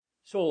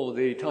So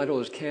the title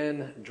is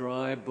Can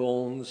Dry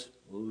Bones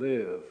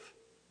Live?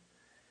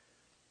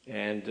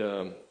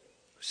 And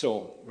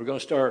so we're going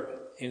to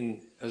start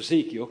in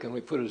Ezekiel. Can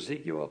we put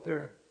Ezekiel up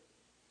there?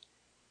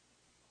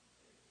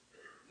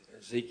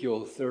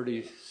 Ezekiel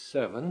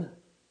 37.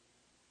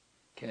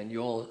 Can you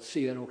all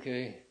see that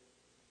okay?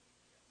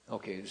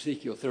 Okay,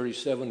 Ezekiel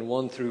 37,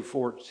 1 through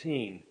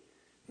 14.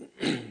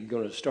 I'm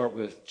going to start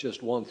with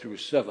just 1 through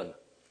 7.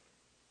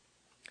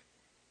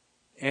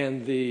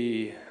 And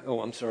the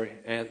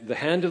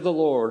hand of the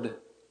Lord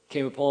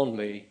came upon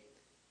me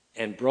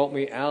and brought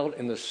me out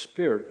in the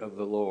spirit of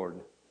the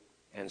Lord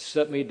and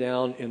set me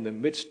down in the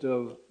midst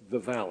of the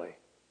valley.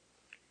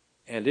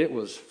 And it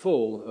was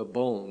full of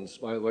bones.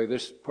 By the way,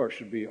 this part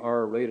should be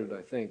R-rated,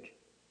 I think,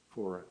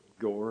 for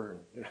gore.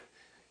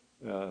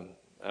 I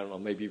don't know,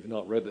 maybe you've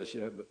not read this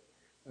yet, but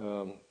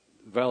the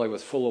valley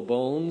was full of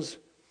bones.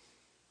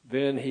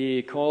 Then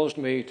he caused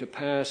me to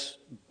pass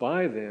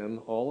by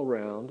them all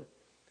around,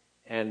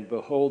 and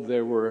behold,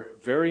 there were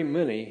very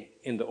many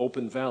in the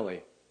open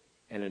valley,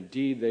 and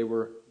indeed they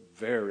were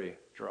very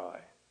dry.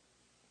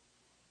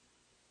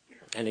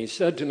 And he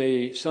said to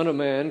me, Son of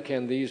man,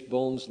 can these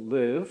bones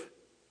live?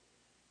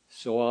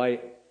 So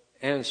I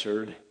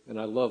answered, and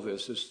I love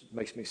this. This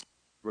makes me,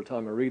 every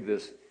time I read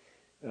this,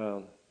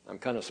 I'm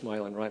kind of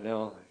smiling right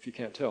now, if you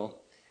can't tell.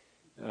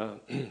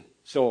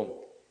 So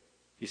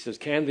he says,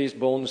 can these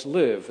bones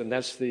live? And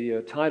that's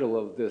the title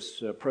of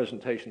this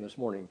presentation this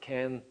morning.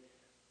 Can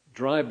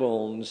dry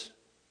bones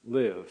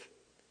live?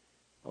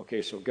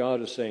 Okay, so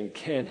God is saying,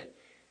 can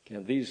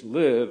these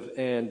live?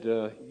 And,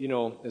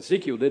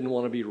 Ezekiel didn't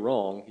want to be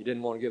wrong. He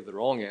didn't want to give the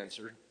wrong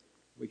answer.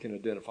 We can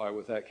identify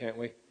with that, can't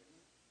we?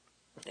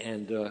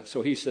 And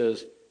so he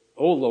says,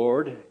 Oh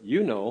Lord,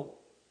 you know.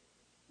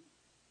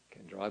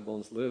 Can dry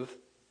bones live?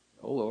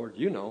 Oh Lord,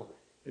 you know.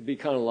 It'd be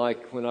kind of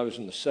like when I was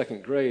in the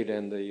second grade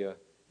and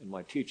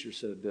my teacher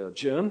said,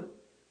 Jim,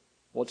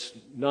 what's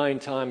 9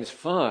 times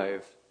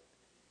 5?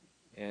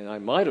 And I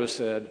might have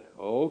said,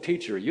 oh,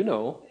 teacher, you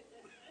know.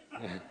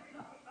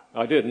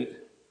 I didn't.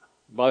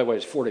 By the way,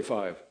 it's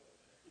 45.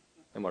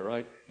 Am I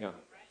right? Yeah,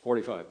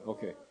 45.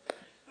 Okay.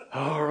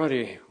 All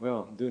righty.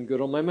 Well, I'm doing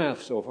good on my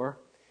math so far.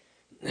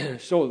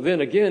 So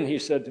then again, he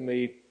said to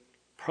me,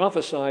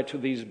 prophesy to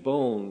these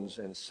bones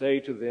and say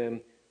to them,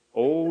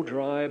 O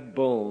dry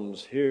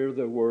bones, hear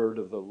the word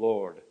of the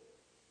Lord.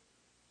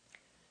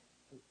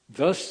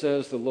 Thus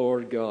says the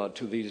Lord God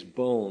to these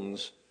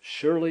bones,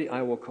 surely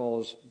I will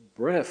cause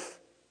breath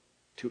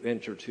to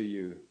enter to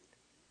you,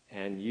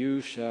 and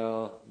you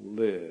shall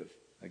live.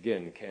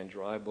 Again, can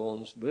dry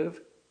bones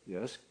live?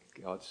 Yes,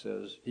 God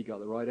says he got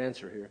the right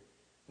answer here.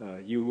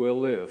 You will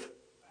live.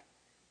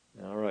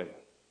 All right.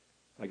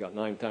 I got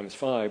 9 times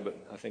 5, but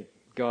I think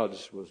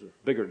God's was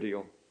a bigger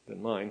deal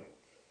than mine.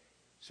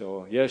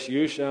 So, yes,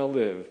 you shall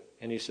live.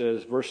 And he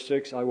says, verse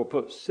 6, I will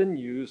put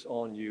sinews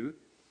on you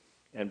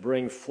and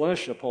bring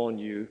flesh upon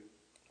you,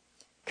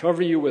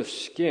 cover you with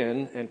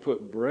skin and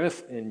put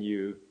breath in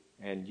you,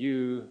 and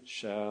you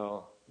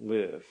shall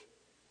live.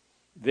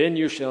 Then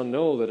you shall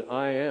know that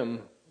I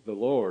am the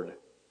Lord.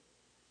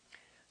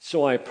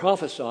 So I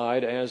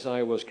prophesied as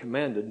I was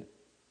commanded,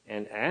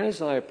 and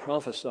as I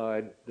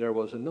prophesied, there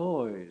was a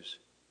noise,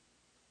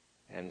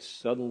 and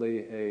suddenly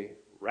a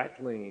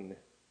rattling.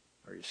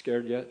 Are you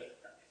scared yet?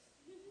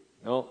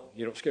 No,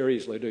 you don't scare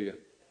easily, do you?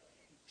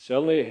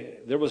 Suddenly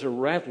there was a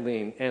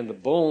rattling, and the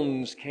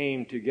bones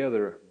came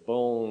together,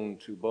 bone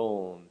to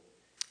bone.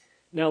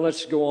 Now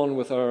let's go on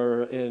with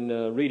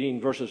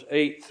reading verses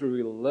 8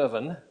 through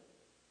 11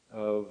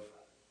 of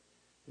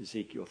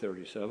Ezekiel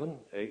 37,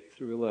 8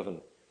 through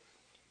 11.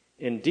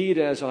 Indeed,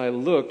 as I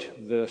looked,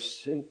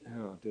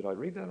 did I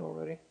read that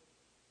already?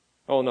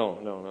 Oh,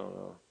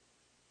 no.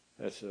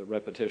 That's a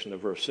repetition of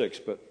verse 6.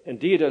 But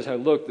indeed, as I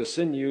looked, the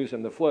sinews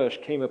and the flesh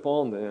came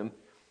upon them,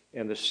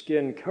 and the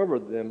skin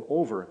covered them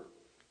over,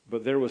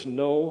 but there was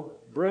no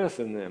breath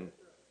in them.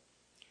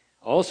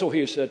 Also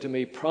he said to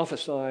me,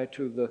 prophesy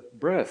to the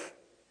breath.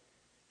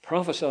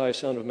 Prophesy,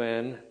 Son of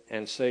man,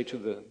 and say to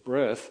the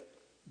breath,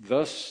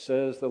 thus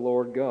says the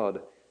Lord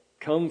God,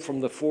 come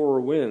from the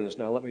 4 winds.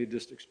 Now let me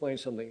just explain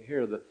something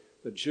here.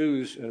 The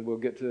Jews, and we'll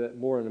get to that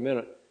more in a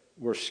minute,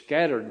 were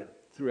scattered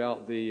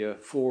throughout the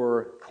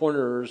 4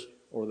 corners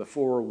or the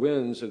 4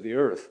 winds of the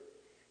earth.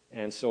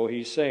 And so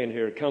he's saying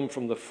here, come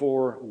from the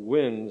 4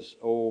 winds,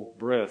 O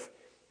breath,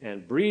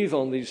 and breathe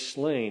on these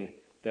slain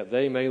that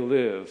they may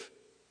live.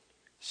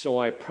 So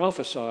I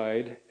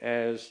prophesied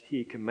as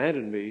he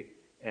commanded me,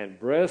 and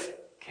breath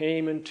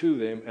came into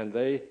them, and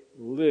they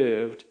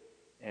lived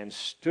and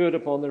stood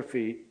upon their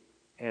feet,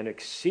 an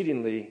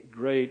exceedingly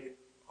great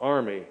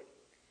army.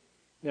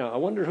 Now, I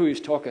wonder who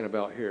he's talking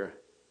about here.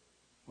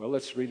 Well,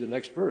 let's read the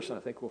next verse. I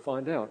think we'll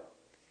find out.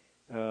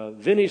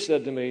 Then he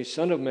said to me,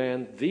 Son of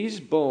man, these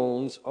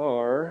bones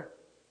are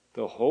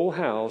the whole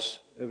house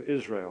of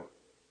Israel.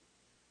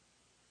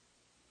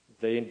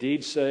 They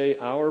indeed say,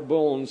 our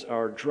bones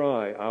are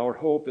dry, our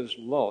hope is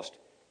lost,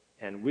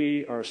 and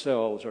we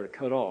ourselves are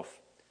cut off.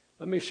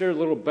 Let me share a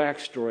little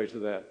backstory to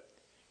that.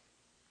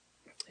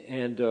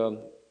 And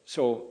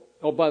so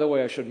Oh, by the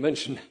way, I should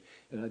mention,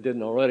 and I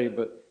didn't already,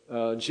 but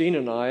Jean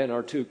and I and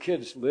our two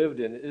kids lived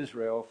in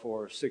Israel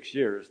for 6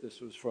 years. This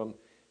was from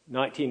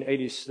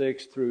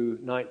 1986 through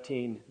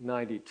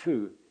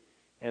 1992.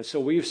 And so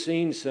we've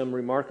seen some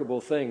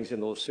remarkable things in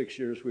those 6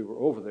 years we were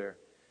over there.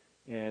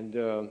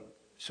 And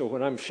so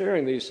when I'm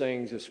sharing these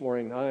things this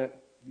morning, I'm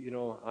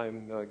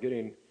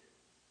getting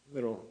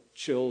little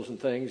chills and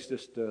things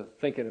just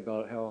thinking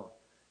about how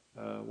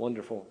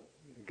wonderful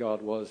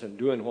God was and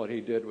doing what he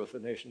did with the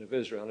nation of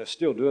Israel and is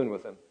still doing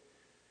with them.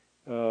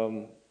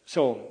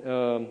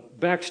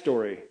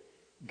 Backstory.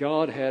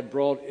 God had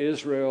brought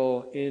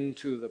Israel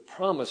into the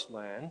promised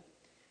land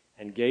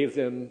and gave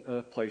them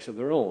a place of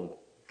their own,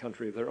 a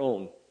country of their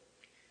own.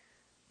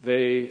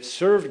 They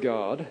served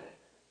God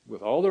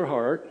with all their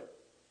heart,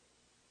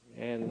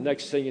 and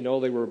next thing you know,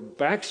 they were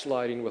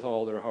backsliding with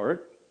all their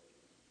heart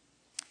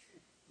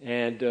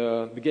and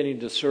beginning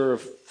to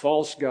serve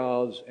false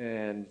gods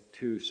and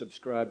to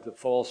subscribe to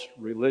false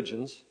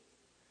religions.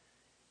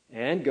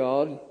 And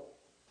God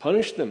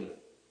punished them.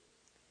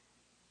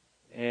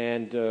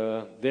 And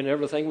then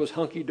everything was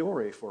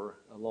hunky-dory for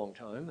a long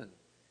time. And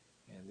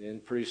then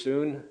pretty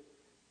soon,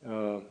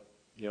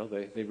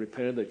 they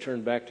repented, they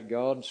turned back to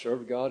God and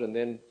served God, and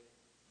then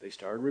they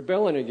started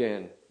rebelling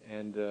again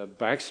and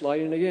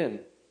backsliding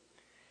again.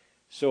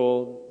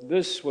 So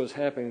this was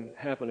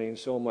happening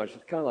so much.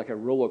 It's kind of like a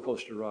roller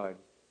coaster ride.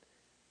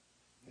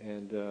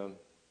 And,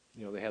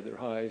 they had their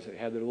highs, they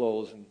had their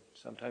lows, and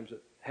sometimes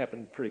it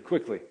happened pretty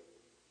quickly.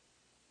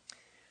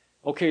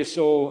 Okay,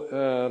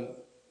 so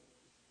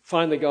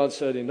finally God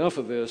said enough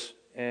of this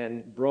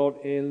and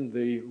brought in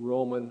the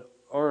Roman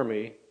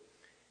army,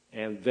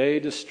 and they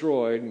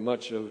destroyed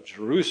much of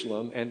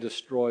Jerusalem and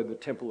destroyed the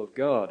temple of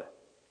God.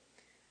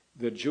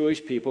 The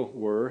Jewish people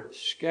were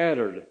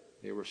scattered.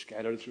 They were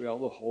scattered throughout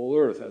the whole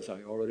earth, as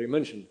I already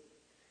mentioned,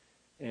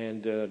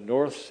 and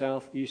north,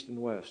 south, east,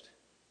 and west.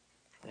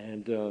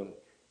 And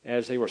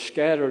as they were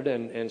scattered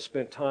and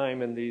spent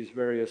time in these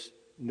various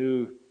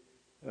new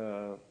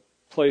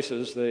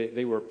places,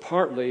 they were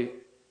partly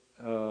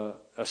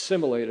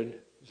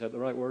assimilated, is that the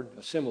right word?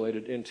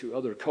 Assimilated into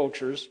other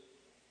cultures,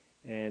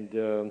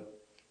 and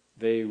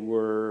they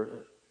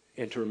were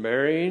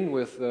intermarrying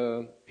with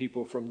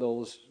people from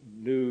those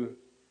new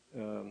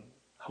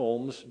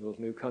homes, those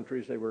new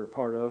countries they were a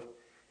part of.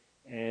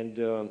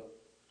 And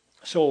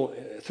so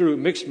through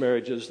mixed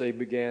marriages, they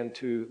began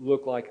to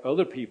look like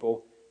other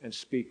people and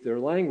speak their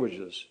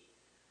languages.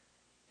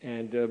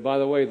 And by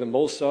the way, the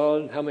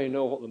Mossad, how many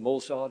know what the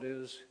Mossad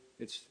is?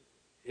 It's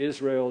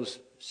Israel's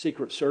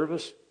secret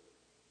service.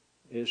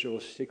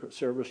 Israel's secret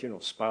service,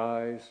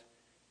 spies,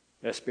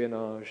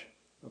 espionage.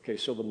 Okay,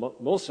 so the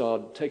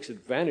Mossad takes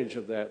advantage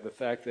of that, the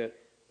fact that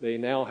they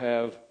now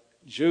have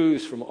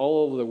Jews from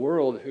all over the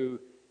world who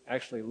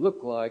actually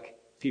look like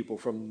people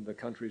from the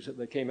countries that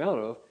they came out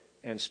of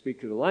and speak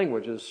the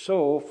languages.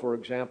 So, for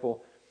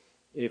example,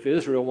 if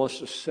Israel wants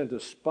to send a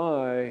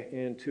spy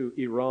into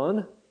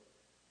Iran,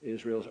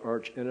 Israel's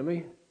arch enemy,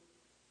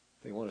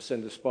 if they want to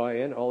send a spy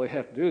in, all they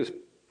have to do is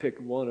pick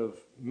one of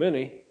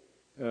many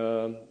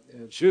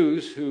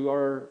Jews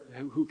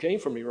who came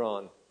from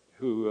Iran,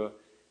 who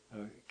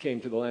came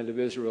to the land of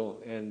Israel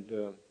and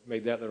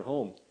made that their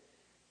home.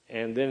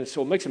 And then,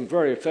 so it makes them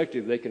very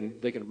effective. They can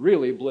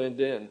really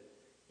blend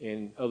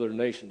in other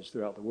nations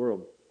throughout the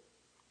world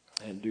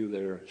and do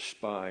their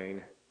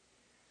spying.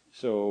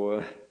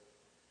 So,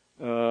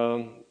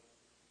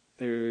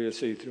 let's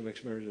see, through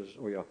mixed marriages.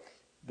 Oh, yeah.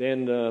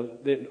 Then,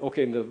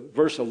 in the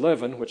verse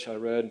 11, which I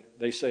read,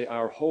 they say,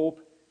 our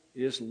hope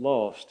is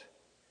lost.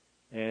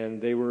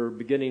 And they were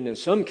beginning, in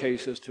some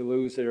cases, to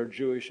lose their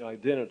Jewish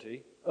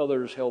identity.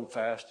 Others held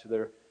fast to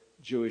their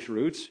Jewish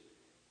roots.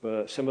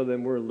 But some of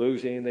them were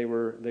losing. They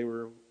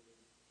were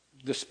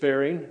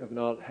despairing of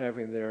not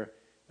having their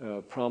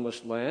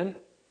promised land.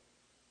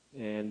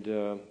 And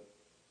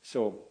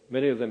so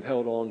many of them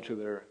held on to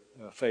their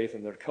faith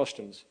and their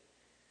customs.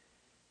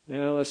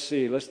 Now let's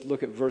see. Let's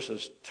look at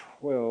verses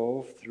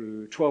 12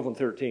 and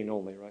 13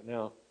 only right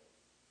now.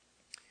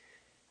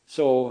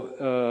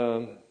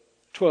 So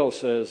 12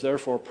 says,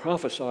 therefore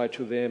prophesy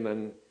to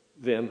them,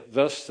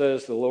 thus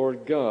says the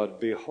Lord God,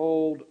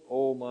 behold,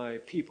 O my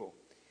people,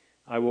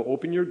 I will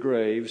open your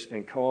graves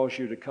and cause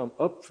you to come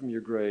up from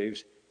your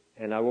graves,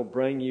 and I will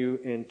bring you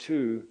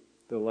into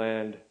the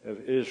land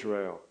of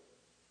Israel,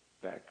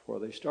 back to where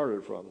they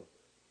started from.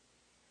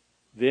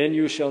 Then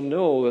you shall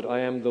know that I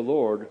am the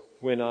Lord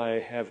when I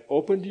have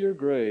opened your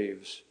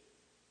graves,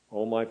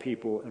 O my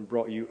people, and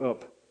brought you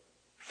up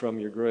from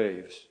your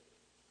graves.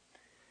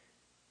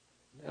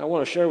 I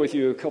want to share with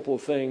you a couple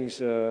of things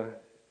that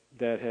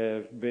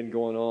have been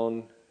going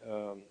on.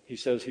 He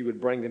says he would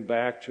bring them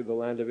back to the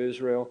land of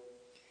Israel.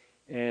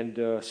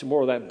 And some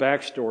more of that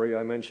backstory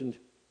I mentioned.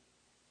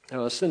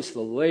 Since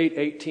the late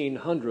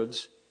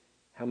 1800s,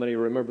 how many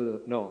remember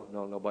no,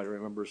 nobody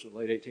remembers the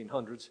late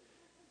 1800s.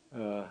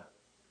 The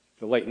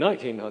late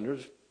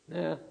 1900s,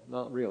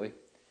 not really.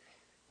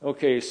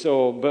 Okay,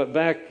 so, but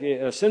back,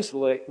 since the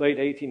late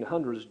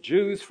 1800s,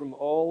 Jews from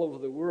all over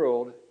the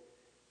world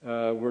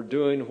were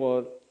doing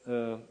what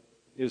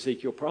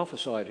Ezekiel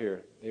prophesied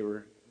here. They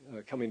were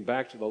coming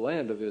back to the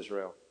land of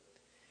Israel.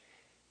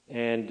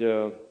 And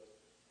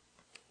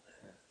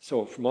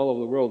so from all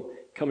over the world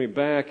coming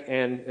back,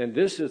 and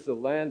this is the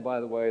land, by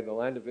the way, the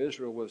land of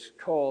Israel was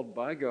called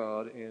by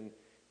God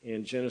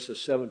in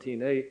Genesis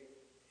 17:8.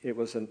 It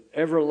was an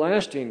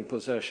everlasting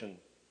possession.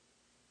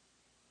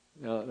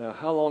 Now,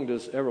 how long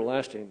does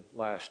everlasting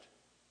last?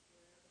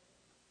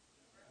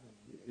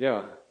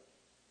 Yeah.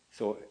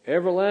 So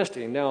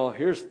everlasting. Now,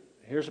 here's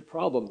a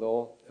problem,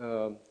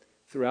 though.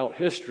 Throughout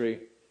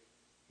history,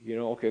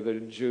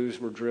 the Jews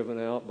were driven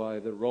out by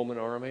the Roman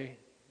army,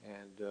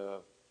 and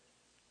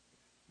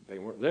they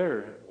weren't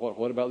there.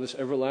 What about this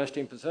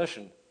everlasting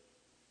possession?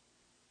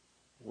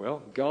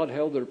 Well, God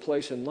held their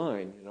place in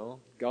line.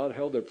 God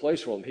held their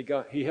place for them.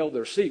 He held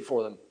their seat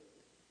for them.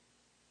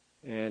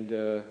 And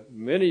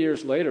many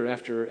years later,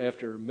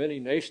 after many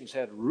nations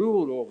had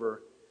ruled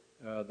over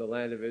the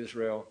land of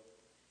Israel,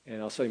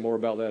 and I'll say more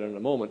about that in a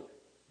moment,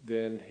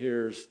 then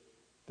here's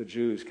the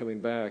Jews coming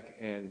back,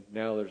 and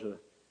now there's a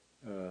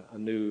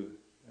new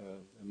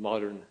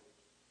modern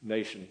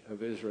nation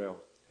of Israel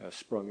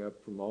sprung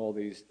up from all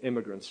these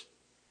immigrants.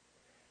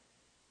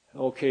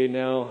 Okay,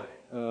 now,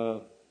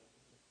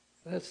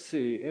 let's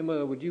see.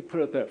 Emma, would you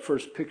put up that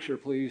first picture,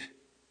 please?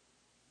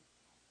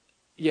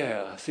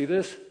 Yeah, see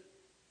this?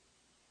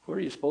 Where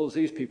do you suppose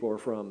these people are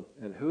from?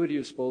 And who do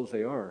you suppose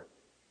they are?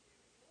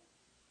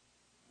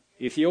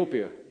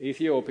 Ethiopia,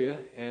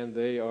 and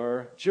they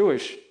are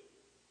Jewish.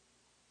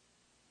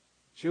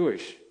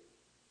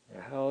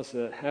 How does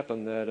that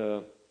happen that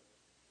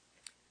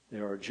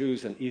there are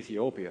Jews in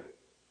Ethiopia?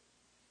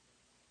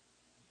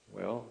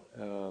 Well,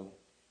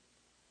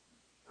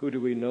 who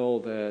do we know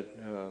that...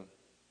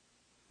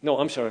 no,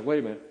 I'm sorry, wait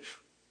a minute.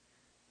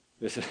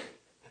 This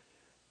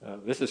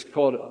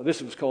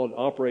was called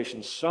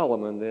Operation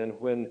Solomon then,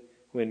 when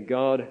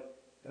God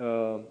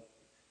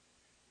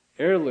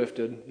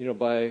airlifted,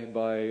 by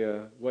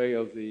way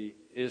of the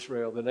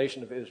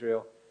nation of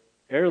Israel,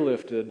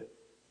 airlifted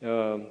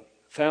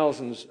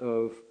thousands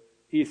of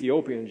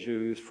Ethiopian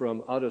Jews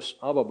from Addis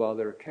Ababa,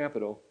 their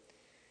capital.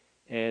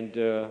 And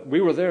we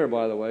were there,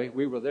 by the way.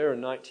 We were there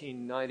in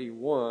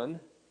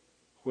 1991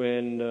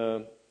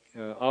 when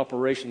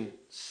Operation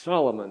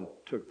Solomon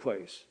took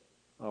place.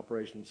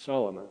 Operation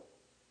Solomon.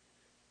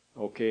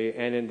 Okay,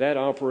 and in that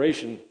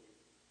operation,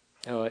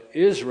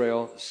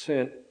 Israel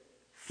sent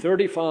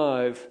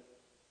 35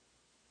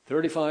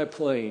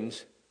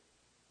 planes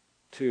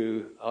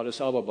to Addis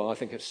Ababa. I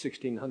think it's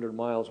 1,600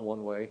 miles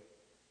one way,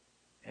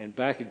 and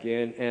back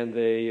again. And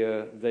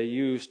they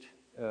used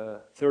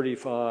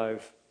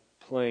 35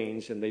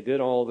 planes, and they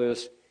did all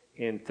this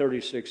in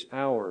 36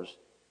 hours.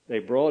 They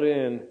brought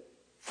in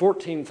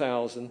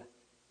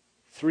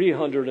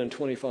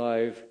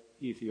 14,325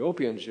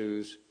 Ethiopian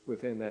Jews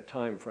within that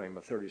time frame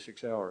of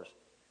 36 hours.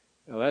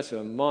 Now that's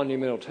a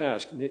monumental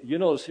task. You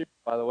notice here,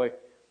 by the way,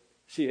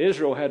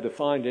 Israel had to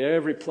find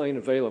every plane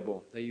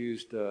available. They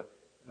used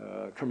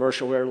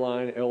commercial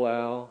airline, El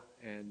Al,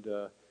 and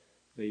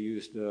they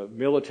used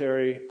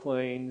military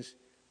planes.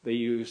 They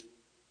used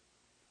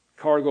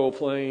cargo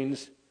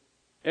planes,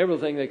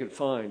 everything they could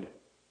find.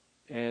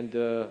 And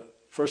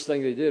first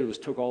thing they did was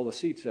took all the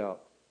seats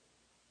out.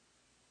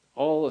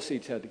 All the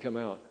seats had to come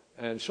out.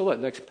 And show that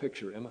next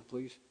picture, Emma,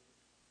 please.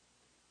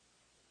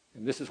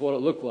 And this is what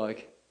it looked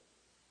like.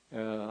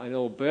 I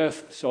know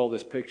Beth saw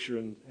this picture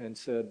and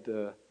said,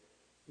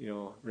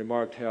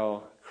 remarked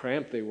how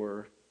cramped they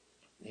were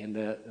in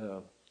that,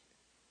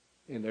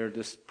 and they're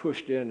just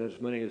pushed in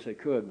as many as they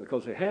could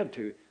because they had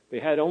to. They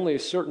had only a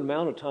certain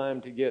amount of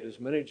time to get as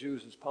many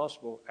Jews as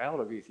possible out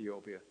of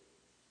Ethiopia.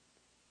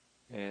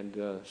 And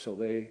so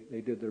they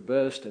did their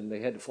best, and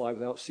they had to fly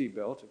without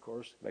seatbelts, of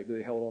course. Maybe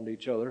they held on to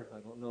each other. I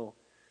don't know.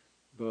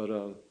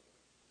 But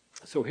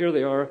so here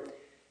they are.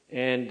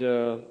 And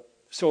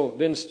so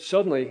then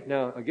suddenly,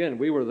 now again,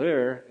 we were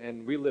there,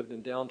 and we lived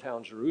in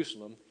downtown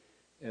Jerusalem.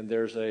 And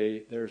there's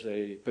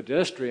a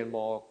pedestrian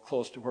mall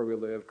close to where we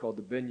live called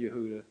the Ben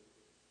Yehuda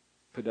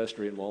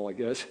Pedestrian Mall, I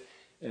guess.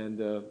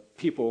 And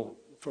people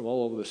from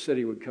all over the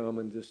city would come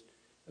and just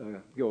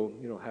go,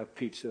 have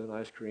pizza and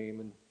ice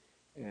cream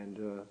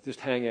and just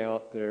hang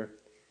out there.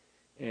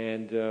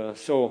 And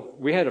so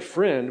we had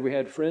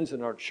friends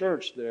in our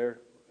church there,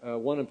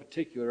 one in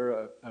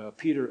particular,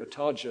 Peter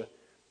Ataja,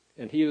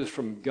 and he was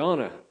from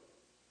Ghana.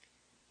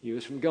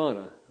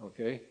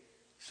 Okay?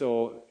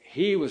 So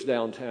he was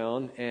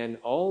downtown, and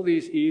all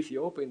these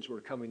Ethiopians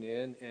were coming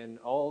in, and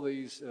all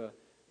these,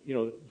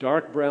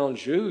 dark brown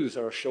Jews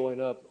are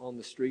showing up on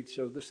the streets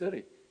of the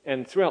city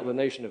and throughout the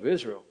nation of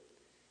Israel.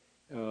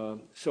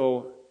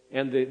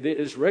 And the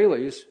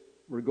Israelis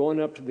were going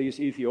up to these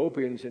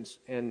Ethiopians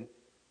and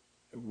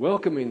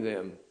welcoming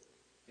them,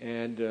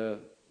 and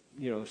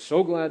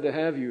so glad to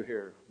have you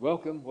here.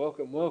 Welcome,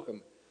 welcome,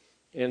 welcome.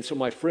 And so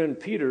my friend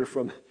Peter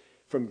from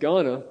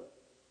Ghana,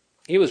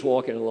 he was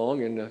walking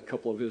along, and a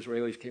couple of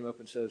Israelis came up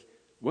and says,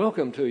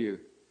 "Welcome to you."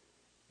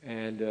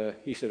 And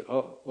he said,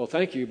 "Oh, well,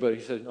 thank you," but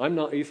he said, "I'm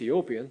not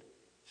Ethiopian."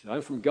 He said,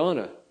 "I'm from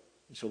Ghana."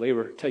 And so they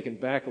were taken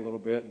back a little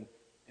bit,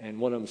 and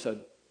one of them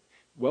said,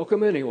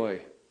 welcome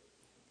anyway.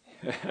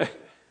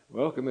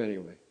 Welcome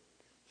anyway.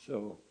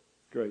 So,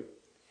 great.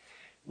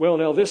 Well,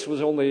 now this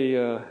was only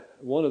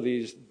one of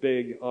these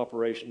big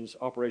operations,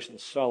 Operation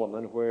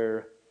Solomon,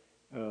 where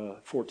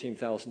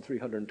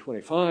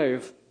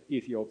 14,325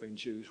 Ethiopian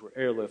Jews were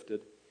airlifted.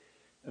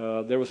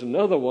 There was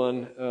another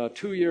one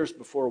 2 years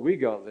before we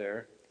got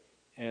there,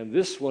 and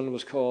this one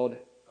was called,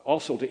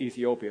 also to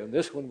Ethiopia, and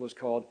this one was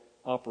called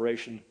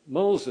Operation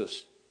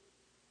Moses.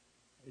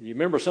 You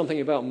remember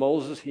something about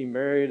Moses? He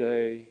married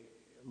a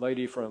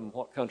lady from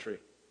what country?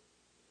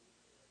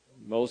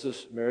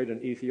 Moses married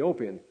an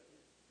Ethiopian.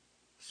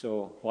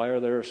 So why are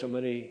there so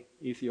many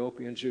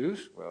Ethiopian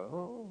Jews?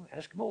 Well,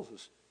 ask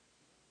Moses.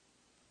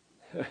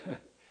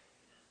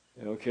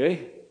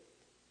 Okay.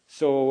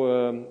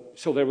 So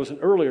there was an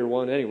earlier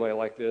one anyway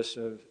like this.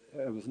 It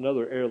was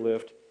another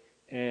airlift.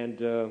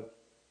 And,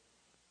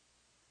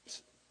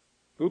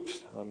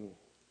 oops, I'm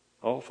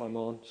off, I'm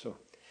on. So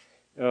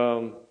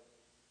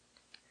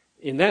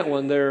in that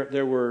one,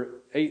 there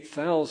were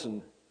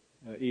 8,000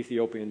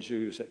 Ethiopian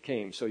Jews that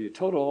came. So you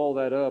total all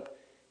that up,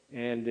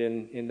 and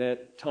in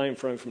that time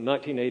frame from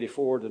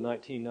 1984 to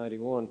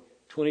 1991,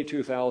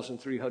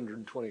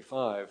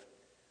 22,325.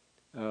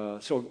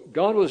 So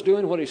God was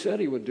doing what He said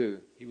He would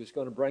do. He was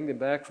going to bring them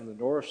back from the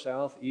north,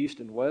 south, east,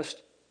 and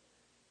west,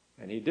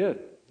 and He did.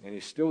 And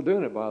He's still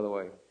doing it, by the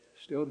way.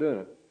 Still doing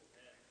it.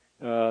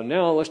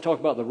 Now let's talk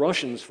about the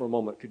Russians for a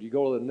moment. Could you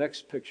go to the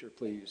next picture,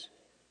 please?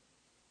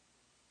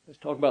 Let's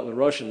talk about the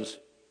Russians,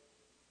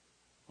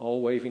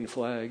 all waving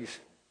flags.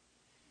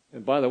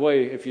 And by the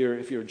way, if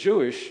you're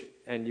Jewish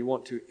and you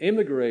want to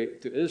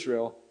immigrate to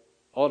Israel,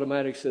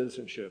 automatic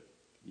citizenship.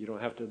 You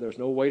don't have to. There's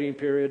no waiting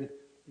period,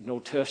 no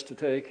test to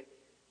take.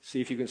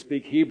 See if you can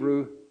speak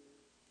Hebrew.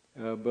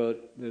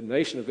 But the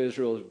nation of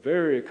Israel is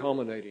very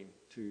accommodating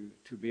to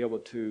be able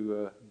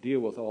to deal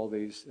with all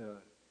this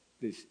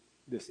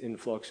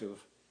influx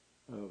of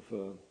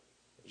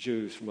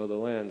Jews from other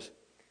lands.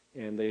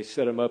 And they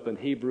set them up in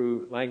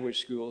Hebrew language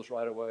schools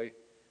right away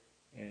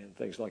and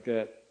things like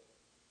that.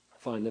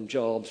 Find them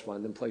jobs,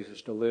 find them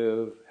places to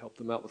live, help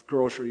them out with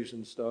groceries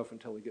and stuff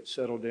until they get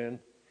settled in.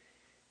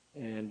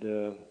 And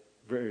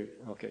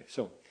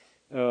so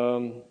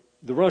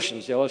the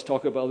Russians, let's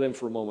talk about them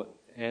for a moment.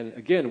 And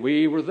again,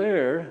 we were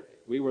there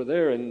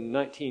in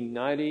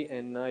 1990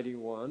 and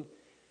 91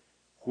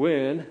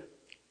 when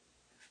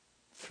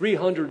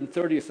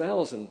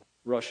 330,000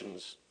 Russian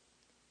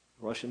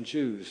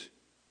Jews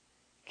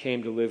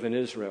came to live in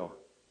Israel.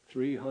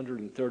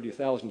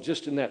 330,000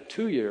 just in that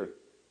 2-year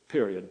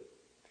period.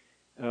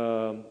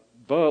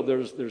 But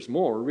there's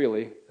more,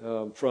 really.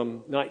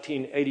 From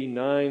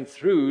 1989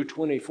 through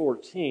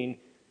 2014,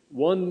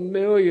 1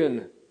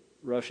 million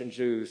Russian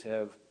Jews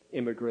have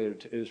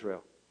immigrated to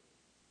Israel.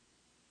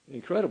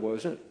 Incredible,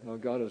 isn't it? How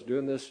God is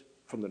doing this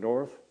from the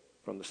north,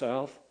 from the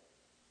south,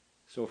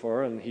 so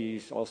far, and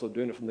He's also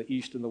doing it from the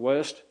east and the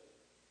west.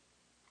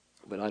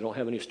 But I don't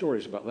have any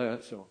stories about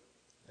that, so...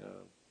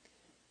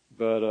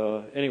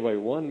 Anyway,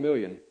 1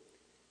 million.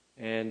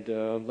 And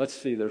let's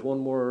see, there's one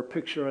more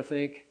picture, I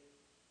think.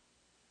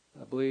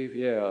 I believe,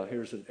 yeah,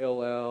 here's an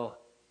El Al,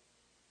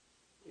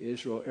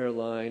 Israel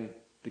airline.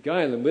 The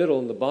guy in the middle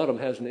and the bottom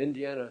has an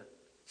Indiana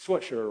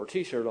sweatshirt or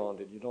T-shirt on.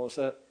 Did you notice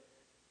that?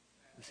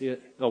 See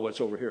it? Oh,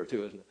 it's over here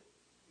too, isn't it?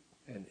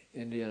 And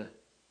Indiana.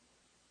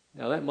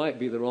 Now, that might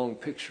be the wrong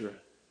picture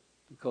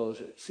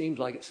because it seems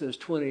like it says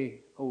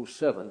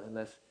 2007, and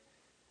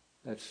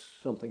that's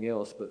something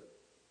else. But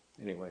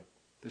anyway,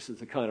 this is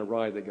the kind of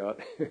ride they got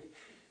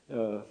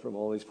from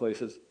all these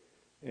places.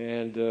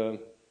 And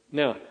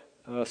now,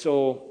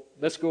 so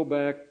let's go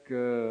back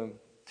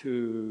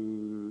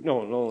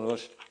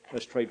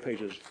let's trade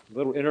pages. A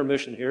little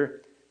intermission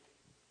here.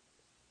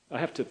 I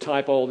have to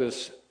type all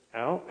this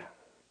out.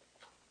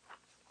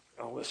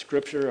 All the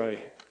scripture.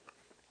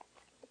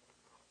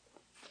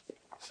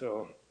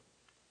 So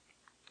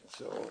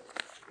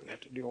I have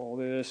to do all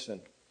this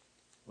and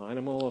line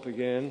them all up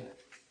again.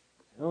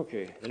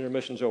 Okay,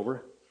 intermission's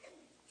over.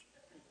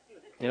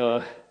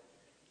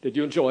 Did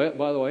you enjoy it,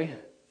 by the way?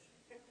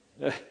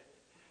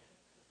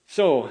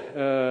 So,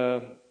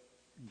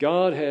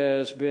 God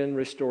has been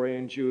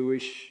restoring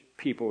Jewish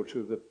people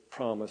to the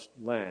promised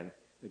land.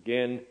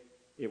 Again,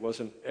 it was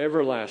an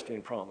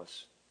everlasting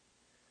promise.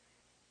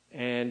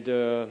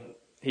 And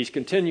He's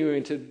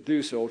continuing to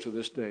do so to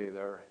this day.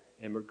 There are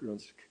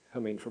immigrants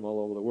coming from all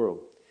over the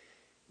world.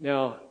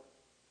 Now,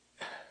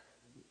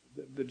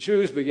 the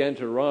Jews began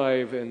to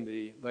arrive in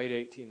the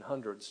late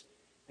 1800s.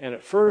 And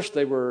at first,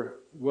 they were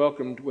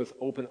welcomed with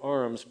open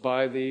arms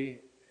by the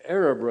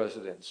Arab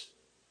residents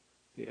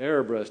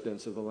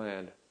of the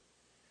land.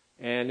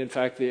 And in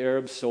fact, the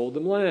Arabs sold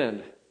them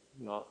land.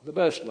 Not the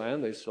best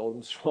land. They sold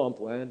them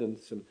swamp land and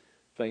some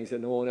things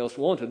that no one else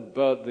wanted.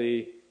 But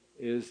the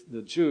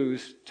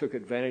Jews took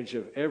advantage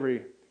of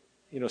every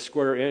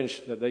square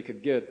inch that they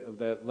could get of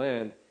that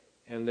land.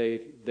 And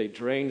they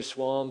drained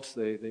swamps.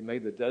 They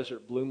made the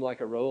desert bloom like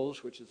a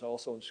rose, which is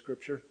also in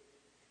Scripture.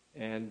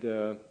 And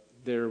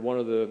they're one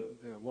of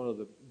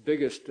the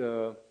biggest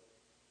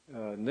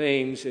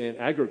names in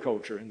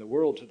agriculture in the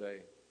world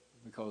today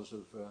because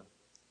of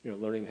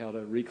learning how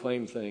to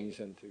reclaim things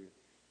and to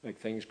make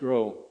things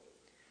grow.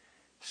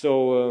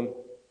 So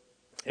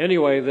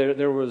anyway,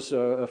 there was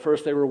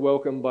first they were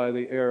welcomed by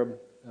the Arab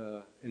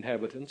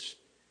inhabitants,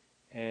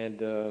 and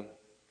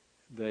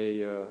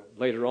they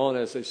later on,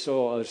 as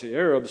the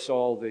Arabs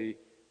saw the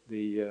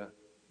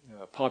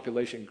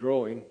population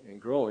growing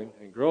and growing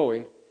and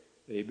growing,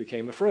 they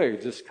became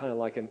afraid. Just kind of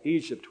like in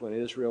Egypt when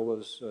Israel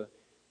was,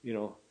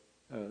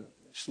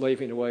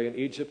 slaving away in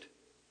Egypt,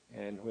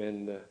 and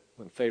when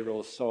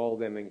Pharaoh saw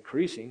them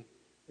increasing,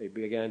 they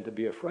began to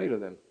be afraid of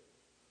them.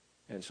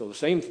 And so the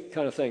same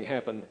kind of thing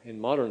happened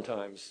in modern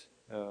times.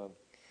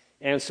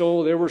 And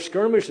so there were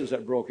skirmishes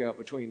that broke out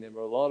between them.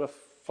 There were a lot of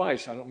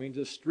fights. I don't mean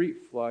just street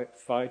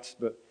fights,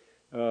 but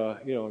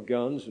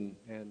guns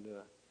and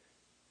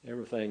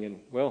everything.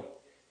 And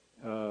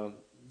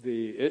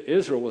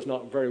Israel was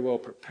not very well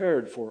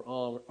prepared for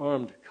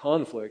armed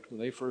conflict when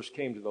they first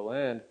came to the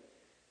land.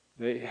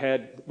 They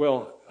had,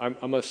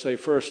 I must say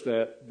first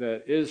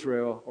that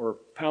Israel, or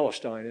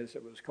Palestine as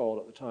it was called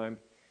at the time,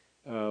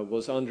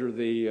 was under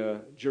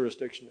the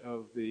jurisdiction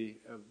of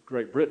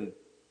Great Britain,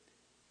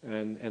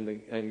 and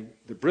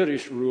the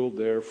British ruled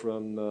there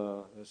from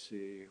let's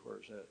see,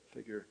 where's that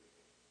figure?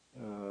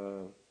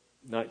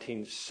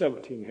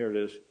 1917. Here it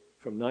is,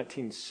 from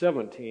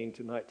 1917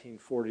 to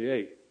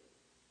 1948.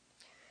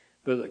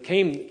 But it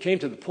came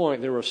to the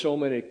point there were so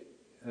many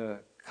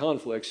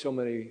conflicts, so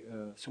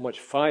much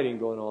fighting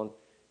going on,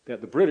 that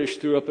the British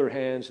threw up their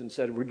hands and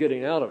said, "We're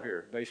getting out of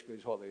here." Basically,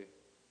 is what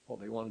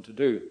they wanted to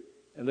do.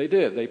 And they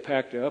did. They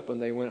packed up and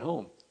they went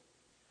home.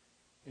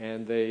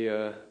 And they,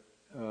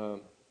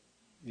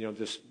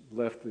 just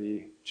left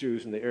the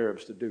Jews and the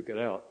Arabs to duke it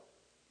out.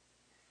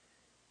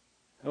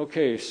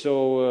 Okay,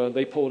 so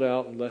they pulled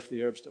out and left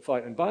the Arabs to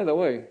fight. And by the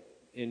way,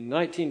 in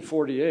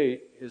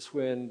 1948 is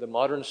when the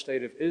modern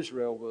state of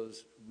Israel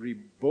was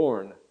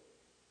reborn.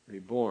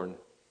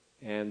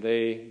 And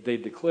they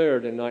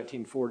declared in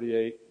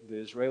 1948, the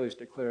Israelis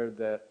declared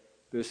that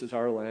this is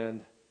our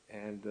land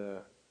and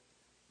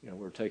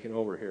we're taking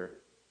over here.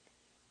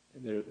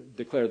 And they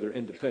declared their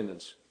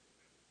independence.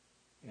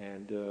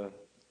 And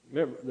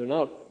remember, they're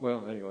not,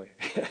 anyway,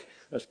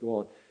 let's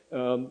go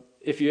on.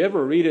 If you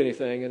ever read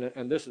anything,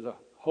 and this is a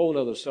whole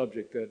other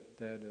subject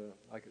that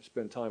I could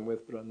spend time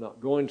with, but I'm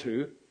not going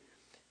to.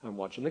 I'm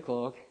watching the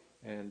clock.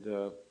 And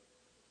but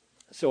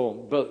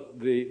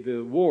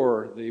the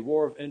war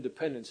of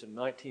independence in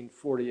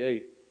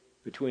 1948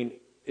 between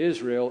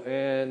Israel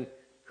and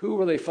who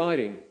were they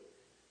fighting?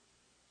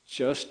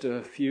 Just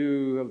a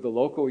few of the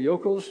local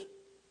yokels?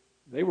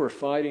 They were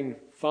fighting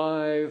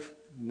five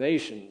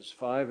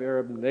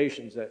Arab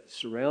nations that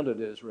surrounded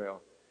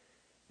Israel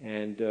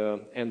and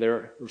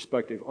their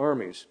respective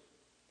armies.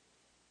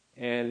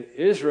 And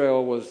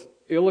Israel was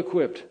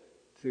ill-equipped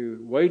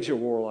to wage a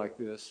war like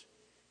this.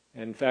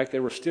 And in fact,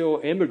 there were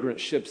still immigrant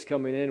ships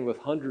coming in with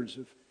hundreds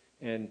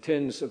and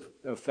tens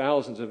of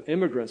thousands of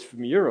immigrants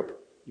from Europe.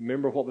 You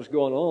remember what was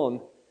going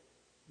on?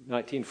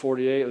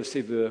 1948, let's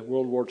see, the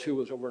World War II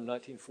was over in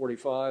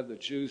 1945. The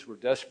Jews were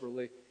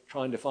desperately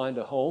trying to find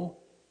a home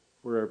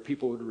where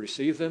people would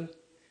receive them.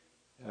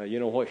 You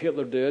know what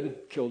Hitler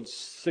did? Killed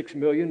 6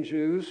 million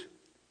Jews.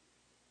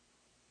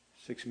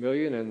 6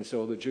 million, and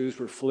so the Jews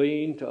were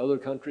fleeing to other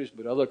countries,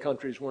 but other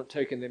countries weren't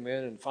taking them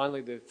in, and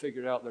finally they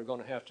figured out they're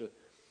going to have to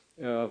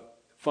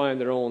find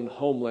their own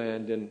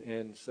homeland,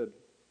 and said,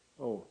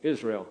 "Oh,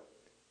 Israel.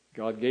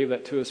 God gave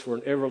that to us for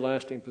an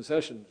everlasting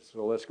possession,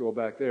 so let's go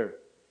back there."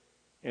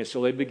 And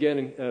so they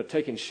began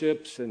taking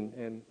ships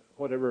and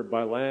whatever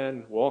by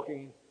land,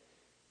 walking,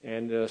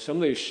 and some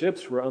of these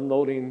ships were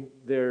unloading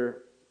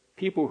their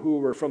people who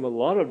were from a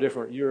lot of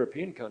different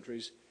European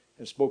countries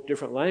and spoke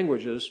different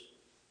languages.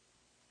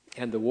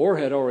 And the war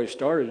had already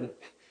started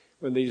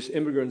when these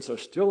immigrants are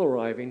still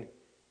arriving,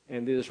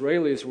 and the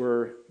Israelis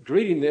were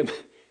greeting them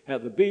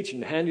at the beach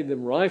and handing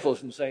them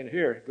rifles and saying,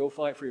 "Here, go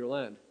fight for your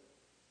land."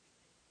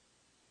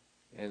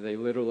 And they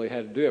literally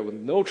had to do it with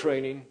no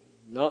training,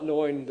 not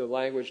knowing the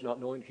language, not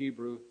knowing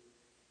Hebrew,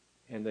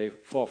 and they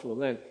fought for the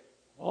land.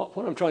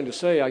 What I'm trying to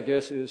say, I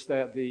guess, is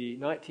that the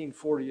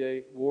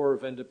 1948 War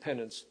of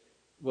Independence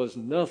was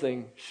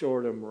nothing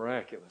short of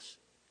miraculous.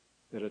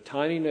 That a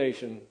tiny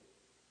nation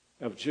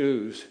of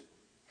Jews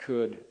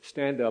could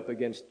stand up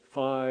against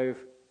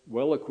 5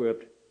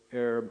 well-equipped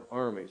Arab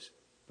armies.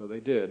 So they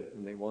did,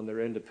 and they won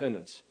their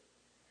independence.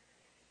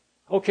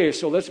 Okay,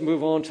 so let's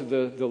move on to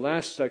the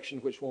last section,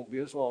 which won't be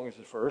as long as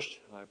the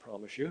first, I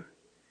promise you.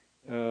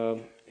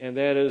 And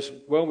that is,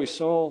 we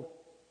saw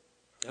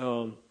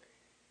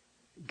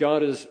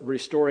God is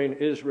restoring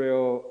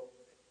Israel,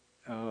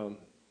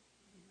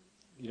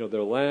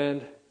 their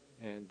land,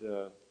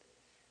 and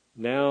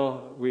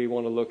now we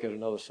want to look at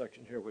another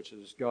section here, which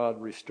is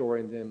God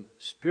restoring them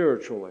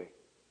spiritually.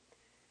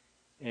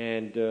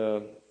 And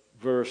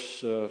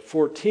verse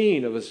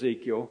 14 of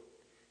Ezekiel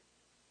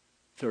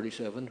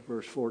 37,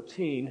 verse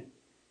 14,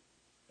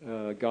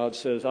 God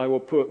says, "I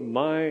will put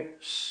my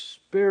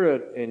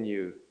spirit in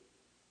you."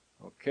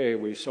 Okay,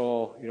 we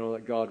saw,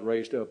 that God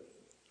raised up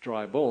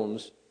dry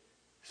bones.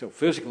 So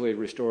physically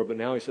restored, but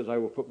now he says, I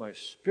will put my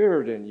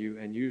spirit in you,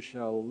 and you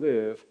shall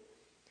live,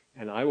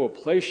 and I will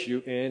place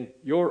you in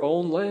your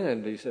own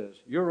land, he says,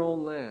 your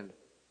own land.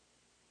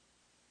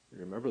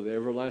 Remember the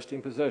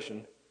everlasting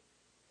possession.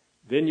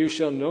 Then you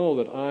shall know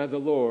that I, the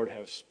Lord,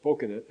 have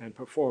spoken it and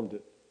performed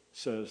it,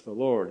 says the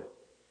Lord.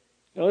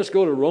 Now let's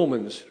go to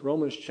Romans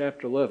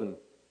chapter 11.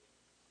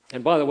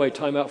 And by the way,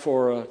 time out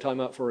for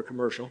a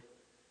commercial.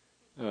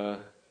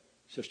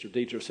 Sister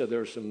Deidre said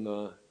there's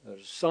some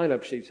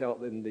sign-up sheets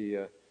out in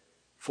the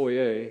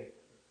foyer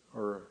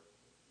or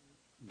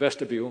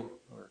vestibule,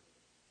 or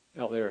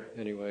out there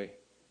anyway.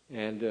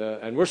 And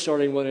we're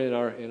starting one at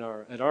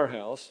our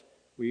house.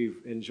 We've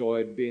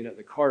enjoyed being at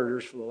the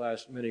Carters for the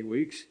last many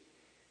weeks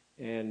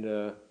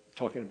and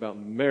talking about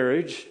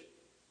marriage.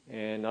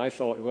 And I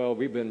thought, well,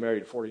 we've been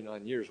married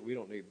 49 years. We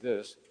don't need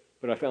this.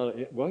 But I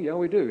found, well, yeah,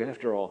 we do,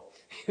 after all.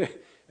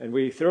 And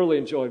we thoroughly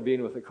enjoyed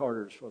being with the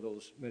Carters for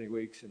those many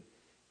weeks.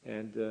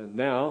 And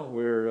now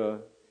we're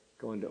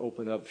going to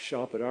open up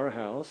shop at our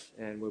house,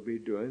 and we'll be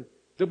doing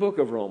the book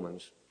of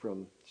Romans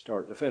from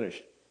start to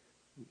finish.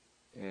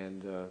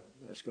 And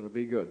that's going to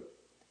be good.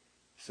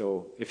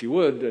 So if you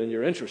would, and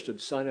you're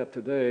interested, sign up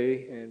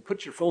today and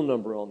put your phone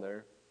number on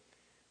there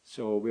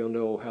so we'll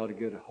know how to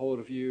get a hold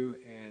of you.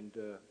 And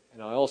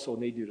I also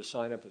need you to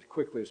sign up as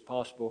quickly as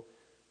possible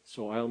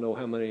so I'll know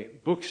how many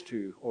books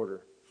to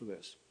order for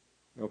this.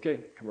 Okay,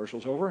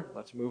 commercial's over.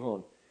 Let's move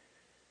on.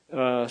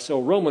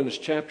 So Romans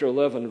chapter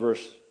 11,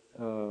 verse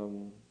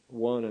 1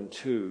 and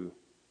 2.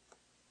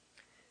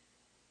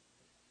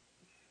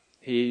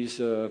 He's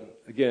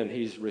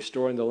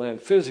restoring the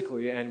land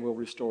physically and will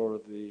restore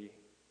the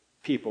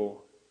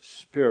people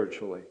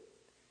spiritually.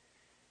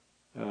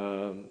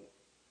 A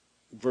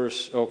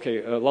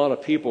lot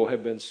of people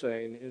have been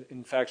saying,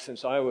 in fact,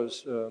 since I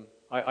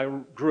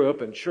grew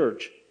up in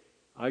church.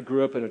 I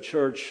grew up in a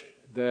church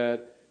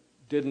that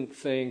didn't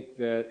think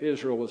that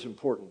Israel was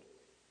important.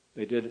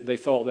 They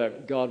thought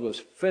that God was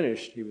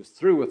finished. He was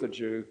through with the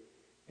Jew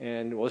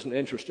and wasn't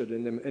interested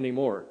in them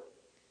anymore.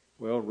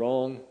 Well,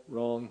 wrong.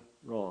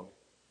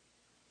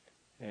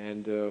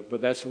 And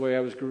but that's the way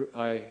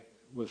I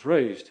was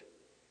raised,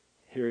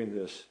 hearing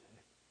this.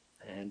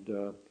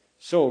 And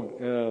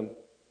so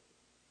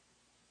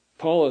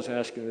Paul is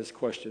asking this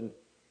question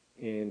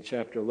in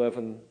chapter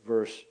 11,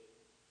 verse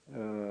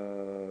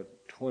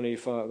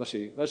 25.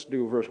 Let's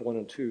do verse 1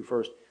 and 2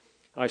 first.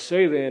 I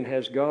say then,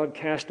 has God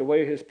cast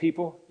away his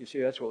people? You see,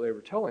 that's what they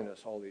were telling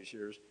us all these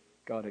years.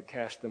 God had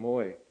cast them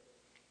away.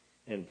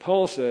 And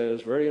Paul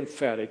says, very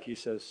emphatic, he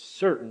says,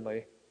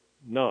 certainly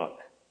not.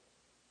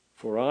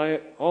 For I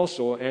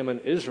also am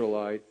an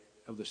Israelite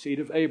of the seed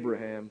of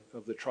Abraham,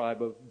 of the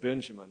tribe of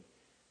Benjamin.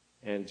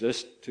 And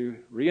just to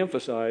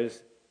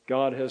reemphasize,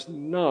 God has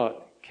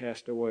not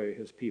cast away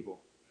his people.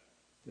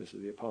 This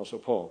is the Apostle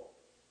Paul.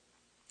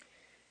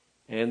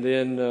 And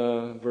then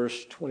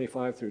verse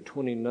 25 through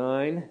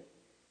 29,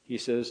 he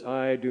says,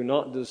 I do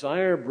not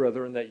desire,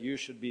 brethren, that you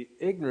should be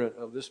ignorant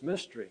of this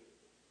mystery,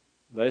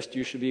 lest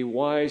you should be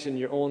wise in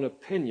your own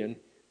opinion,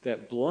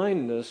 that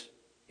blindness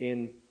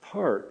in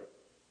part,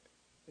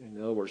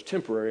 in other words,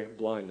 temporary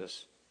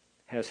blindness,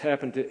 has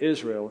happened to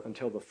Israel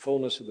until the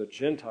fullness of the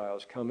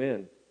Gentiles come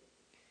in.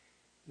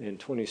 In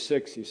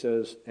 26, he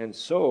says, and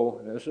so,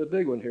 and this is a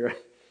big one here,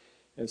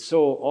 and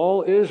so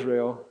all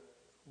Israel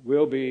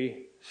will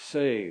be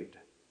saved.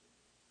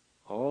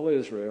 All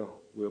Israel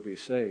will be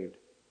saved.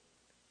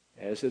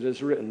 As it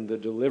is written, the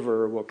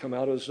deliverer will come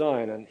out of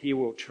Zion, and he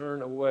will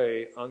turn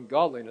away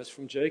ungodliness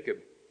from Jacob.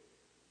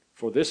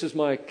 For this is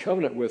my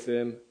covenant with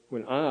them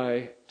when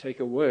I take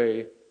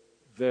away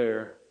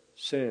their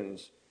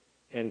sins.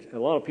 And a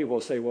lot of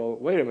people say, well,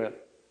 wait a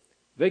minute.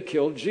 They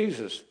killed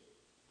Jesus.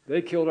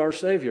 They killed our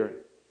Savior.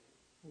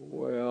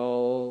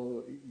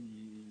 Well,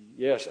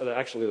 yes,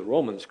 actually the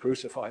Romans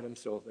crucified him,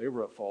 so they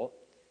were at fault.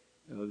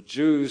 The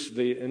Jews,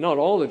 and not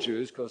all the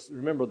Jews, because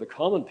remember, the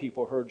common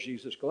people heard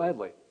Jesus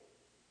gladly.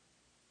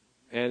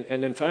 And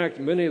in fact,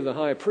 many of the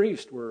high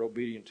priests were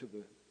obedient to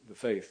the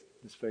faith,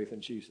 this faith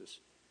in Jesus.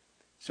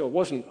 So it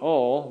wasn't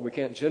all, we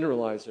can't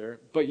generalize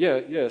there, but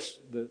yes,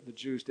 the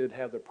Jews did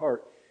have their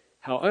part.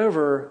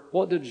 However,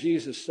 what did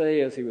Jesus say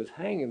as he was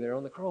hanging there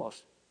on the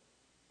cross?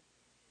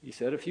 He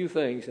said a few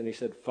things, and he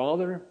said,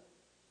 Father,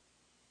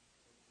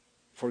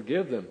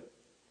 forgive them.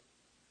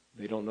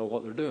 They don't know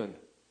what they're doing.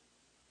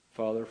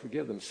 Father,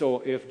 forgive them. So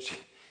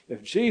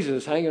if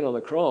Jesus hanging on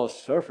the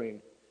cross,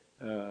 suffering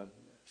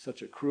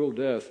such a cruel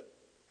death,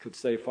 could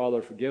say,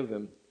 Father, forgive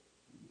them,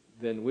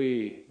 then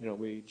we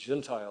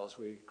Gentiles,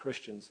 we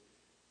Christians,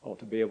 ought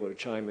to be able to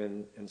chime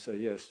in and say,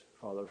 yes,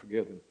 Father,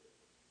 forgive them,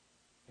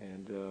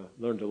 and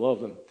learn to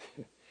love them.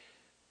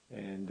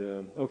 And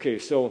okay,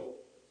 so,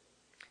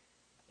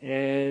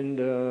 and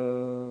where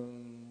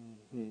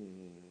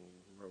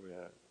are we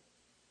at?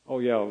 Oh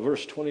yeah,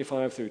 verse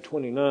 25 through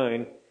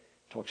 29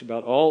 talks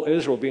about all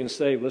Israel being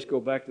saved. Let's go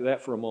back to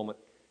that for a moment.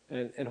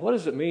 And what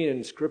does it mean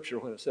in Scripture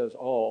when it says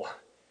all?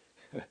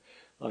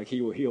 Like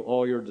he will heal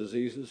all your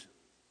diseases?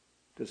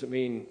 Does it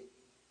mean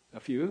a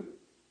few?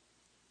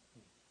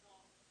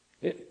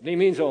 He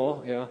means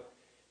all, yeah.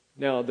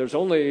 Now, there's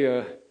only,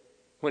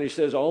 when he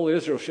says all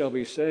Israel shall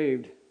be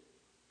saved,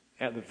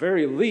 at the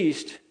very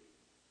least,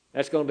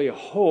 that's going to be a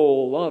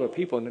whole lot of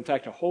people. And in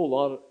fact, a whole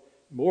lot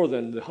more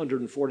than the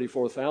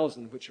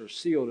 144,000 which are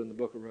sealed in the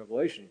book of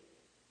Revelation.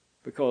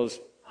 Because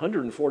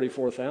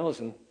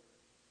 144,000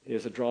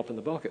 is a drop in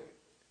the bucket.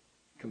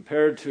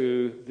 Compared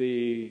to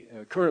the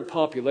current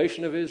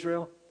population of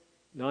Israel,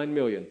 9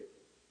 million.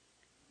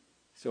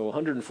 So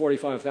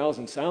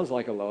 145,000 sounds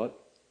like a lot,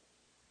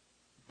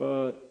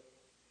 but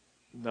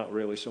not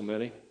really so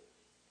many.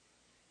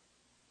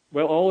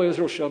 Well, all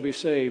Israel shall be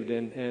saved,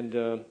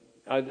 and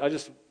I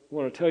just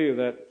want to tell you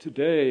that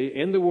today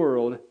in the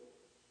world,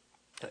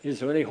 is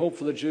there any hope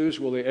for the Jews?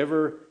 Will they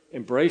ever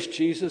embrace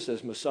Jesus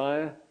as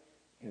Messiah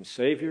and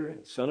Savior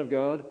and Son of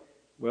God?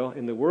 Well,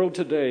 in the world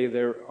today,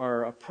 there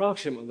are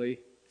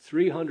approximately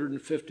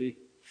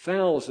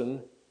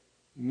 350,000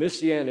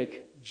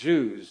 Messianic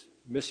Jews.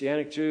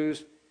 Messianic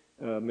Jews,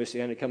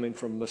 Messianic coming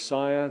from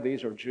Messiah.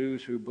 These are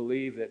Jews who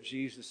believe that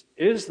Jesus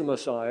is the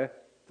Messiah,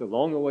 the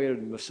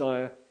long-awaited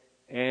Messiah,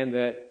 and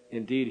that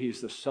indeed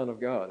He's the Son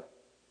of God.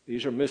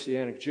 These are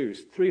Messianic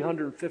Jews.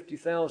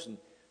 350,000.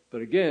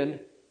 But again,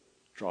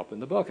 drop in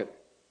the bucket.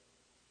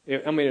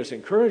 I mean, it's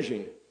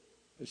encouraging.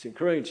 It's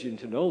encouraging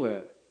to know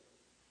that.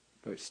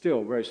 But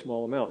still, a very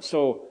small amount.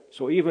 So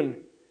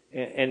even,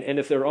 and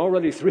if there are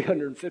already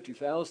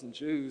 350,000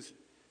 Jews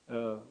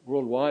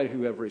worldwide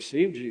who have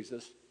received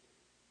Jesus,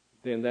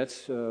 then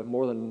that's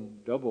more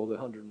than double the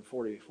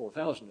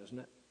 144,000, isn't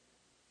it?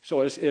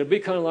 So it'll be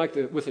kind of like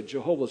with the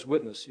Jehovah's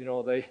Witness. You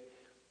know, they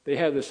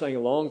had this thing a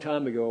long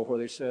time ago where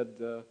they said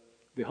the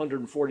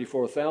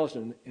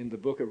 144,000 in the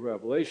book of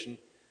Revelation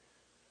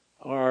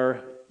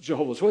are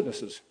Jehovah's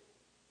Witnesses.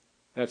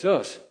 That's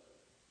us.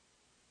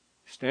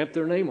 Stamped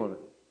their name on it.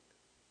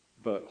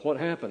 But what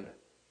happened?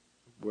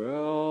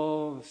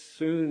 Well,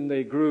 soon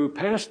they grew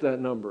past that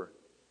number,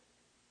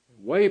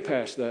 way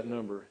past that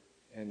number.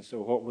 And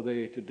so what were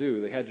they to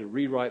do? They had to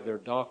rewrite their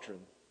doctrine.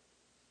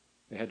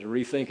 They had to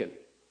rethink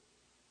it.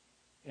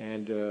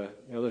 And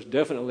there's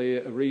definitely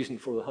a reason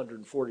for the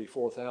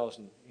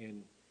 144,000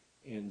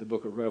 in the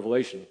book of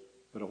Revelation.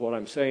 But what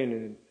I'm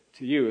saying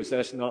to you is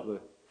that's not the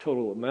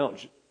total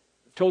amount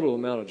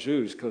of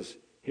Jews, because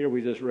here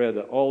we just read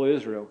that all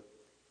Israel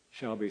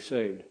shall be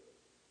saved.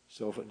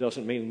 So if it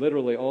doesn't mean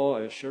literally all,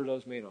 it sure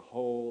does mean a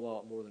whole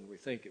lot more than we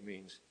think it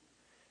means.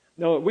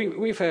 No,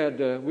 we've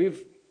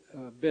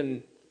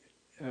been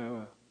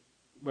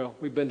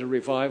to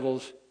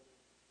revivals,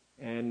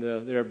 and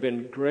there have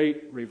been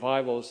great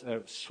revivals that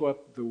have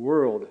swept the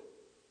world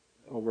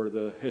over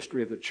the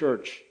history of the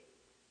church,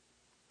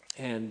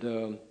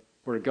 and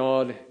where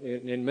God,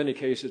 in many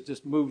cases,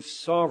 just moved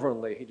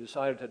sovereignly. He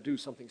decided to do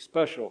something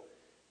special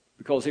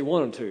because He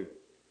wanted to,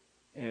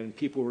 and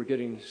people were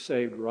getting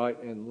saved right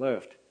and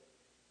left.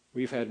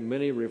 We've had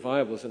many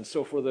revivals, and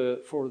so for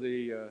those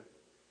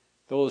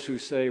who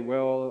say,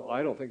 well,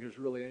 I don't think there's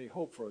really any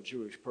hope for a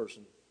Jewish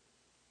person.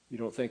 You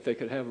don't think they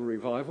could have a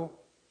revival?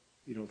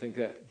 You don't think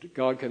that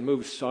God can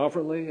move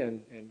sovereignly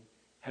and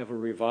have a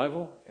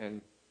revival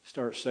and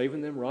start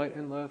saving them right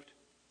and left?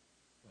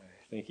 I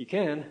think He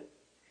can.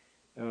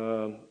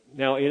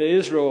 Now, in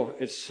Israel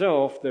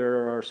itself,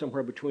 there are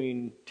somewhere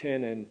between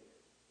 10 and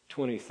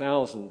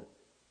 20,000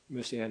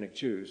 Messianic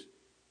Jews.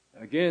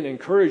 Again,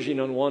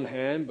 encouraging on one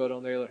hand, but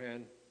on the other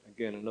hand,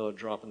 again, another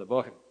drop in the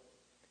bucket.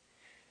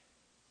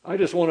 I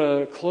just want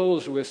to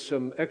close with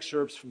some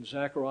excerpts from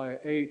Zechariah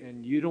 8,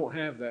 and you don't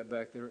have that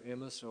back there,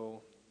 Emma,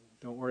 so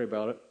don't worry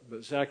about it.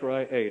 But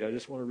Zechariah 8, I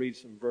just want to read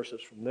some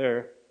verses from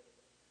there.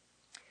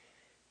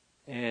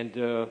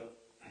 And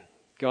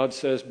God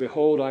says,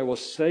 "Behold, I will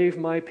save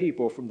my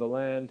people from the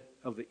land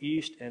of the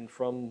east and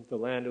from the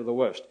land of the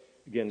west."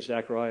 Again,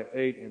 Zechariah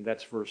 8, and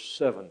that's verse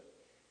 7.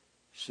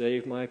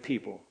 Save my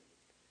people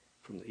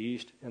from the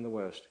east and the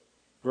west.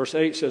 Verse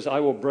 8 says, "I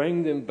will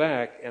bring them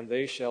back, and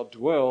they shall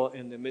dwell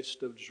in the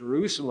midst of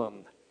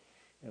Jerusalem,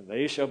 and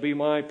they shall be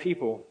my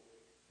people,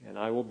 and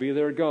I will be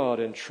their God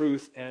in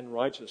truth and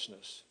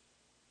righteousness."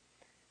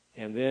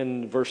 And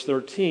then verse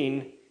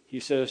 13,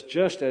 he says,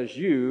 "Just as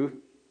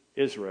you,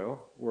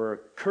 Israel, were a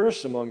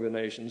curse among the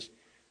nations."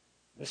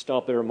 Let's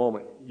stop there a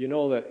moment. You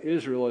know that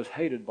Israel is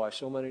hated by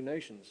so many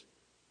nations.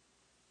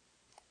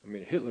 I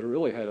mean, Hitler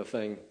really had a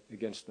thing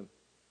against them.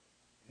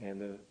 And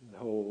the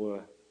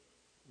whole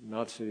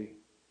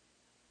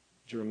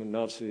German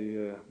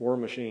Nazi war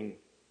machine.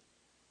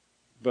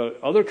 But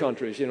other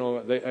countries, you know,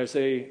 as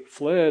they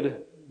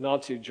fled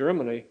Nazi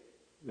Germany,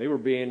 they were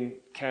being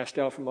cast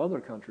out from other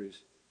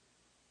countries.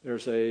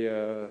 There's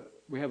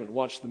we haven't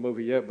watched the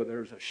movie yet, but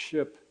there's a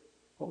ship.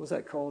 What was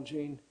that called,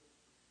 Gene?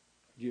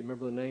 Do you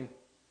remember the name?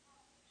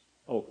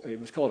 Oh, it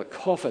was called a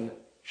coffin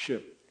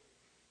ship.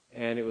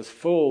 And it was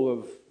full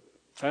of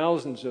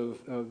thousands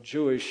of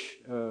Jewish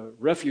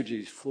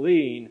refugees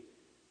fleeing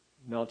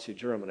Nazi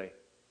Germany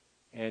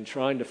and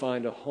trying to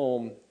find a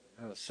home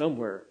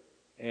somewhere.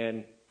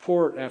 And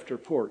port after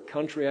port,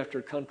 country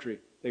after country,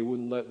 they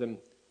wouldn't let them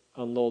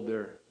unload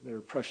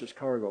their precious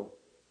cargo.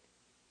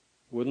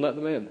 Wouldn't let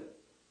them in.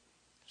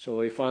 So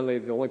they finally,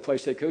 the only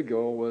place they could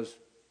go was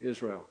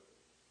Israel.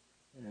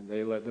 And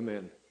they let them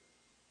in.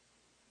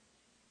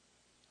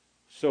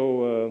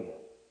 So,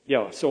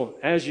 so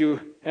as you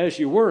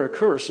were a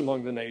curse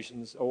among the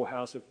nations, O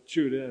house of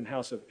Judah and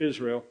house of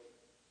Israel,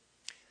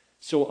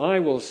 so I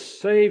will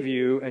save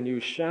you, and you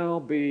shall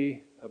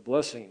be a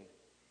blessing.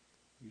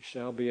 You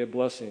shall be a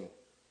blessing.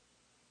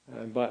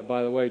 And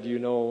by the way, do you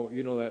know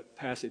that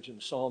passage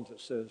in Psalms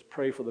that says,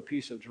 pray for the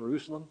peace of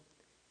Jerusalem?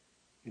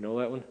 You know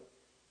that one?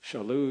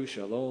 Shalom,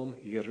 Shalom,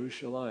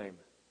 Yerushalayim.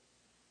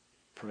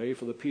 Pray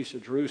for the peace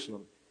of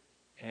Jerusalem.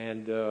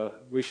 And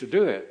we should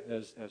do that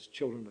as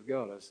children of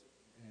God, as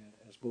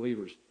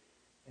believers.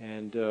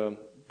 And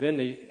then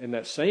in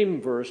that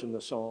same verse in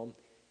the Psalm,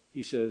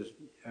 he says,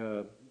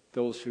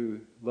 those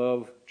who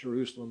love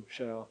Jerusalem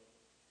shall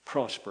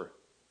prosper.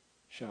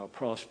 Shall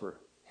prosper.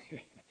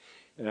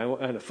 And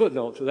a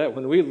footnote to that,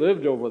 when we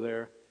lived over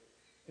there,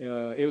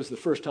 it was the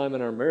first time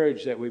in our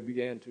marriage that we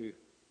began to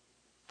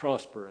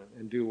prosper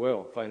and do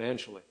well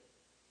financially.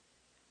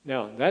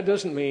 Now, that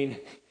doesn't mean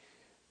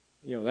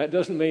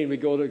we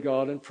go to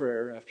God in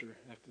prayer after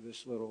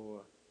this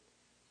little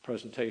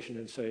presentation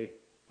and say,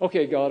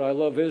 okay, God, I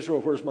love Israel,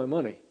 where's my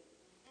money?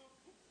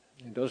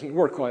 It doesn't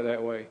work quite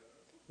that way.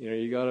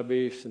 You got to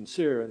be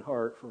sincere in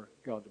heart for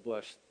God to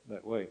bless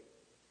that way.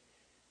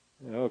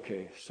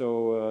 Okay,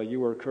 so you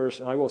were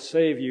cursed, and I will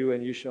save you,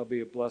 and you shall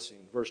be a blessing.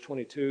 Verse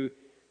 22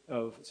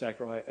 of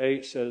Zechariah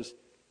 8 says,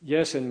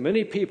 yes, and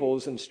many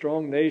peoples and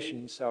strong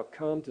nations shall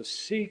come to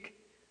seek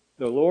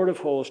the Lord of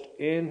hosts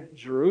in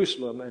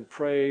Jerusalem and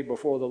pray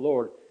before the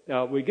Lord.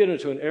 Now, we get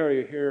into an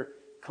area here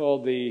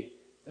called the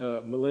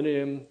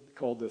millennium,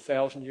 called the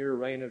 1,000-year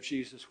reign of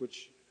Jesus,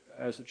 which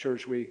as a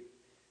church we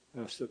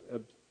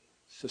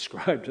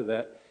subscribe to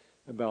that,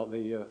 about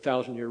the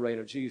 1,000-year reign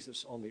of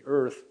Jesus on the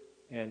earth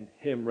and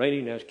him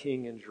reigning as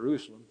king in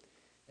Jerusalem.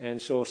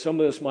 And so some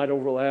of this might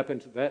overlap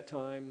into that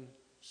time,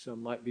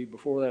 some might be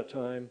before that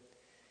time.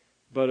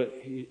 But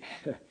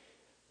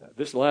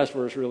this last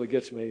verse really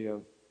gets me.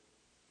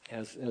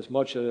 As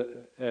much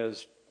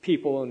as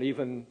people, and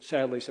even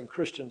sadly some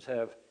Christians,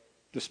 have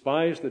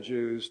despised the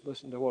Jews,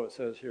 listen to what it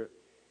says here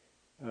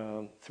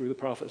through the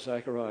prophet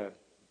Zechariah.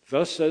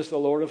 Thus says the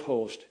Lord of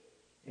hosts,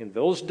 in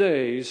those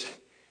days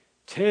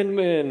 10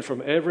 men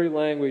from every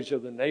language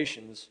of the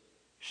nations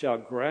shall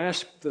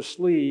grasp the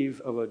sleeve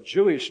of a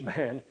Jewish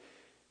man,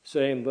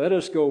 saying, let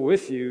us go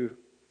with you,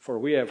 for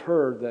we have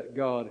heard that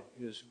God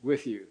is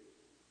with you.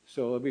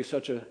 So there'll be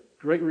such a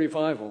great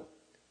revival.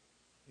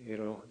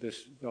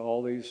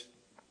 All these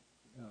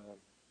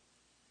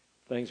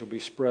things will be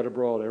spread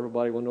abroad.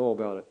 Everybody will know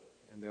about it,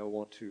 and they'll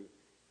want to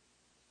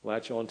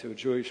latch on to a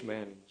Jewish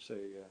man and say,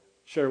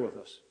 share with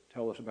us,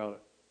 tell us about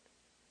it.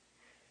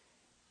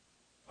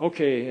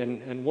 Okay,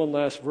 and one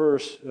last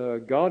verse.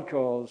 God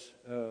calls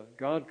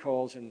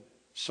in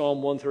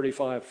Psalm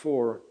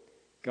 135:4.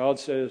 God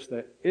says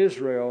that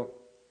Israel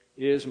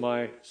is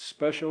my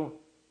special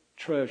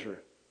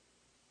treasure.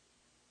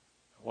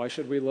 Why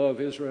should we love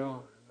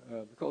Israel?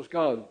 Because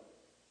God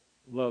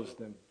loves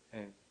them,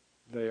 and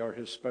they are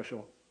his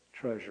special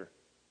treasure.